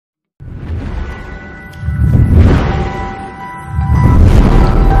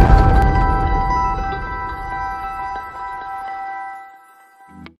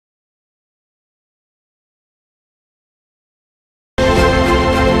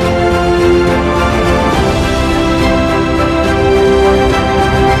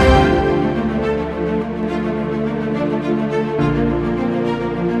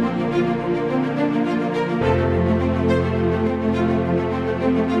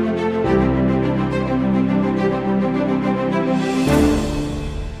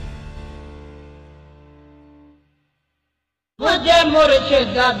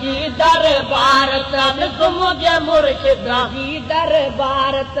मुर्शिदी दरबार तब मुझे मुर्शिदी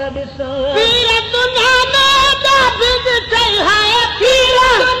दरबार तब पीर दुनिया में दाबिद ठई है पीर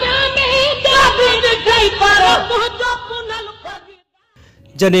दुनिया में दाबिद ठई पर मुझो पुनल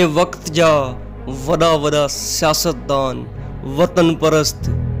जने वक्त जा वड़ा वड़ा सियासतदान वतन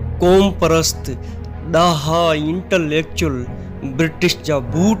परस्त कौम परस्त ॾाहा इंटेलेक्चुअल ब्रिटिश जा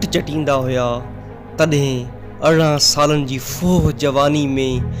बूट चटींदा हुया तॾहिं 18 सालन जी फोह जवानी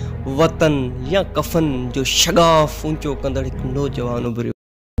में वतन या कफन जो शगाफ ऊंचो कंदड़ हिकु नौजवान उभरियो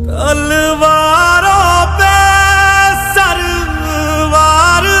तलवारों पे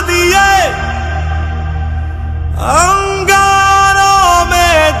सरवार दिए अंगारों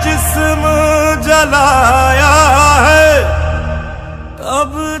में जिस्म जलाया है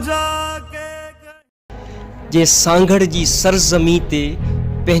तब जाके जे सांगड़ जी सरजमी ते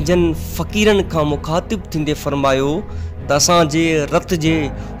पंहिंजनि फ़क़ीरन खां मुखातिब थींदे फरमायो त असांजे रत जे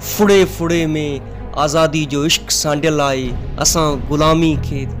फुड़े फुड़े में आज़ादी जो इश्क सांडियल आहे असां ग़ुलामी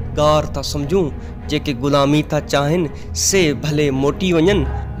खे गार था सम्झूं जेके ग़ुलामी था चाहिनि से भले मोटी वञनि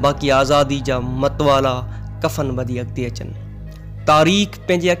बाक़ी आज़ादी जा मतवाला कफन ॿधी अॻिते अचनि तारीख़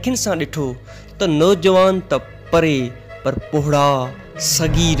पंहिंजे अखियुनि सां ॾिठो त नौजवान त परे पर पोहड़ा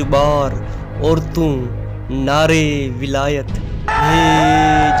सगीर ॿार औरतूं नारे विलायत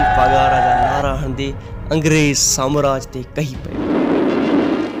भेज पगारा जा नारा हंदे अंग्रेज साम्राज्य ते कही पे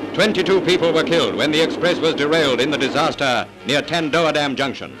 22 people were killed when the express was derailed in the disaster near Tandoa Dam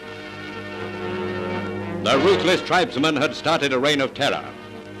Junction. The ruthless tribesmen had started a reign of terror.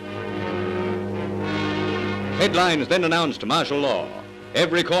 Headlines then announced martial law.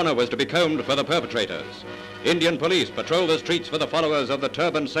 Every corner was to be combed for the perpetrators. Indian police patrolled the streets for the followers of the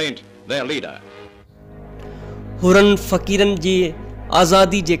turban saint, their leader. Huron फ़क़ीरन जे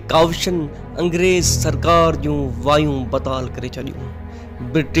आज़ादी जे कावशन अंग्रेज सरकार जूं वायूं बताल करे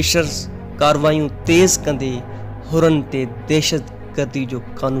छॾियूं Britishers कारवायूं तेज़ कंदे Huron ते दहशतगर्दी जो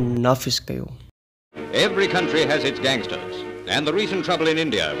कानून नाफ़िज़ कयो Every country has its gangsters, and the recent trouble in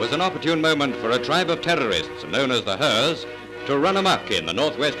India was an opportune moment for a tribe of terrorists known as the Hers to run amok in the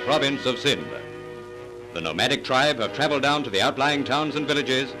northwest province of Sindh. The nomadic tribe have travelled down to the outlying towns and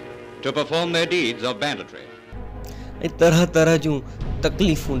villages to perform their deeds of banditry. तरह तरह जूं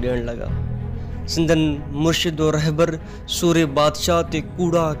तकलीफ़ूं ॾियण लॻा सिंधन मुर्शिद और रहबर सोरे बादशाह ते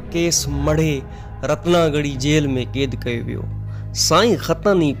कूड़ा केस मढ़े रत्नागढ़ी जेल में क़ैद कयो वियो साईं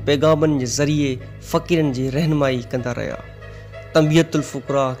ख़तनी पैगामनि जे ज़रिए फ़क़ीरनि जी रहनुमाई कंदा रहिया तंबियतुल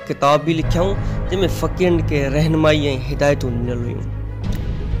फ़ुक़रा किताब बि लिखियाऊं जंहिंमें फ़क़ीरनि खे रहनुमाई ऐं हिदायतूं ॾिनल हुयूं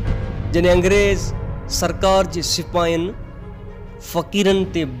जॾहिं अंग्रेज़ सरकार जे सिपाहियनि फ़क़ीरनि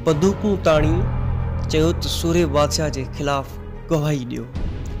ते बंदूकूं ताणी चयो त सोरे बादशाह जे ख़िलाफ़ गवाही ॾियो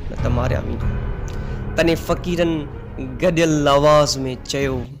न त मारिया वेंदो तॾहिं फ़क़ीरनि गॾियल आवाज़ में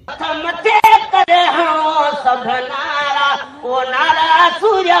चयो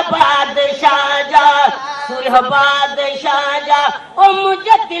सूर्य बादशाह जा ओ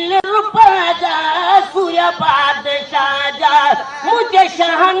मुझे दिल रुपा जा सूर्य बादशाह जा मुझे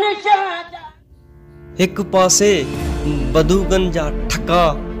शहनशाह जा हिक पासे बंदूकनि जा ठका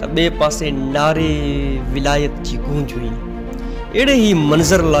त ॿिए पासे नारे विलायत जी गूंज हुई अहिड़े ई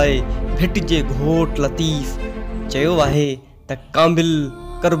मंज़र लाइ भिट जे घोट लतीफ़ चयो आहे त कामिल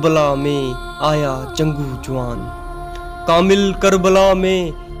करबला में आया जंगू जवान कामिल करबला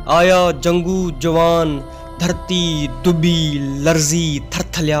में आया जंगू जवान धरती दुबी लर्ज़ी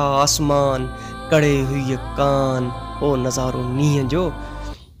थरथलिया आसमान कड़े हुई कान ओ नज़ारो नींहं जो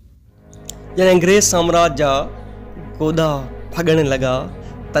जॾहिं अंग्रेज़ साम्राज्य जा गोदा भॻण लॻा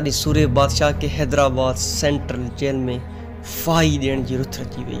तॾहिं सूरे बादशाह खे हैदराबाद सेंट्रल जेल में फाही ॾियण जी रुथ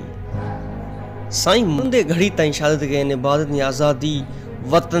अची वई साईं मुंदे घड़ी ताईं शहादत कई इबादत या आज़ादी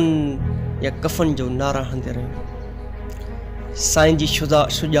वतन या कफन जो नारा हंदे रहियो साईं जी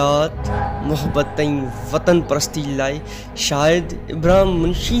शुजात मोहब्बत ऐं वतन परस्ती लाइ शायद इब्राहिम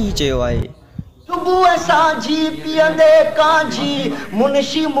मुंशी ही चयो आहे सुबुह सांझी पियंदे कांझी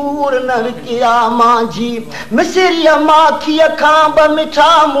मुंशी मूर न विकिया मांझी मिसरिया माखीअ खां ब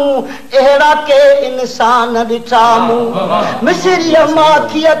मिठामूं अहिड़ा के इंसान ॾिठामूं मिसरिया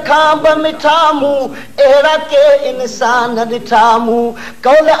माखीअ खां ब मिठामूं अहिड़ा के इंसान ॾिठामूं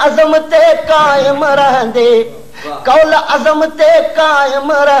कौल अज़म ते क़ाइम रहंदे कौल अज़म ते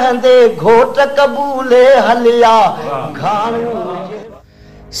क़ाइम रहंदे घोट कबूले हलिया घाणो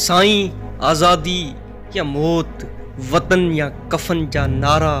साईं आज़ादी या मौत वतन या कफन जा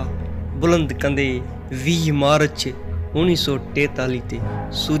नारा बुलंद कंदे 20 मार्च 1943 ते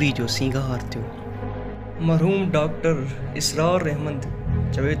सूरी जो सिंगार थियो मरहूम डॉक्टर इसरार अहमद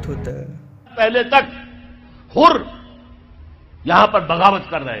चवे थो त पहले तक हुर यहां पर बगावत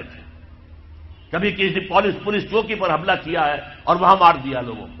कर रहे थे। कभी किसी पुलिस चौकी पर हमला किया है और वहां मार दिया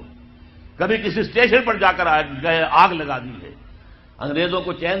लोगों को, कभी किसी स्टेशन पर जाकर गए आग लगा दी है। अंग्रेजों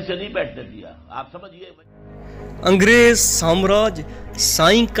को चैन से नहीं बैठने दिया। आप समझिए, अंग्रेज साम्राज्य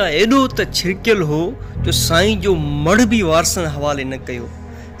साईं का एॾो त छिड़कियल हो जो साईं जो मढ़ बि वारसनि हवाले न कयो।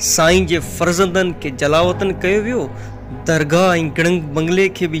 साईं जे फर्ज़ंदनि खे जलावतन कयो वियो, दरगाह ऐं गिड़ंग बंगले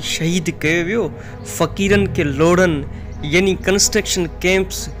खे बि शहीद कयो वियो, फ़क़ीरनि खे लोड़नि यानी कंस्ट्रक्शन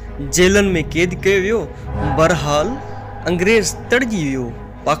कैंप्स जेलनि में क़ैद कयो वियो। बहरहाल अंग्रेज़ तड़जी वियो,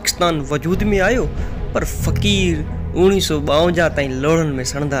 पाकिस्तान वजूद में आयो, पर फ़क़ीर 1952 ताईं लोड़नि में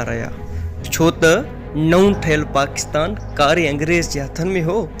सड़ंदा रहिया, छो त नऊं ठहियल पाकिस्तान कारे अंग्रेज़ जे हथनि में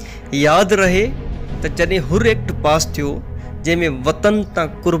हो। यादि रहे त जॾहिं हुर एक्ट पास थियो, जंहिंमें वतन तां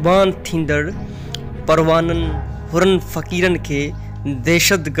कुर्बान थींदड़ परवाननि हुरनि फ़क़ीरनि खे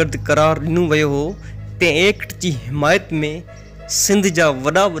दहशतगर्द करार ॾिनो वियो हो, तंहिं एक्ट जी हिमायत में सिंध जा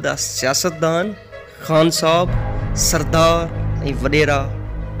वॾा वॾा सियासतदान, ख़ान साहब, सरदार ऐं वॾेरा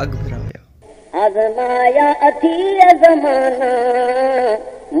अॻिभरा विया। आज़माया अथी ज़माना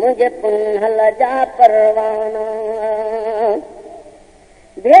मुझे पुनहल जा परवाना,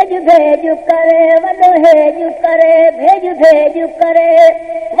 भेज भेज करे वॾो हेज करे, भेज भेज करे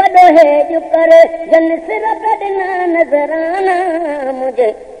वॾो हेज करे, जन सिर पे ॾिना नज़राना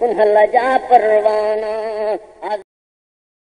मुझे पुनहल जा परवाना।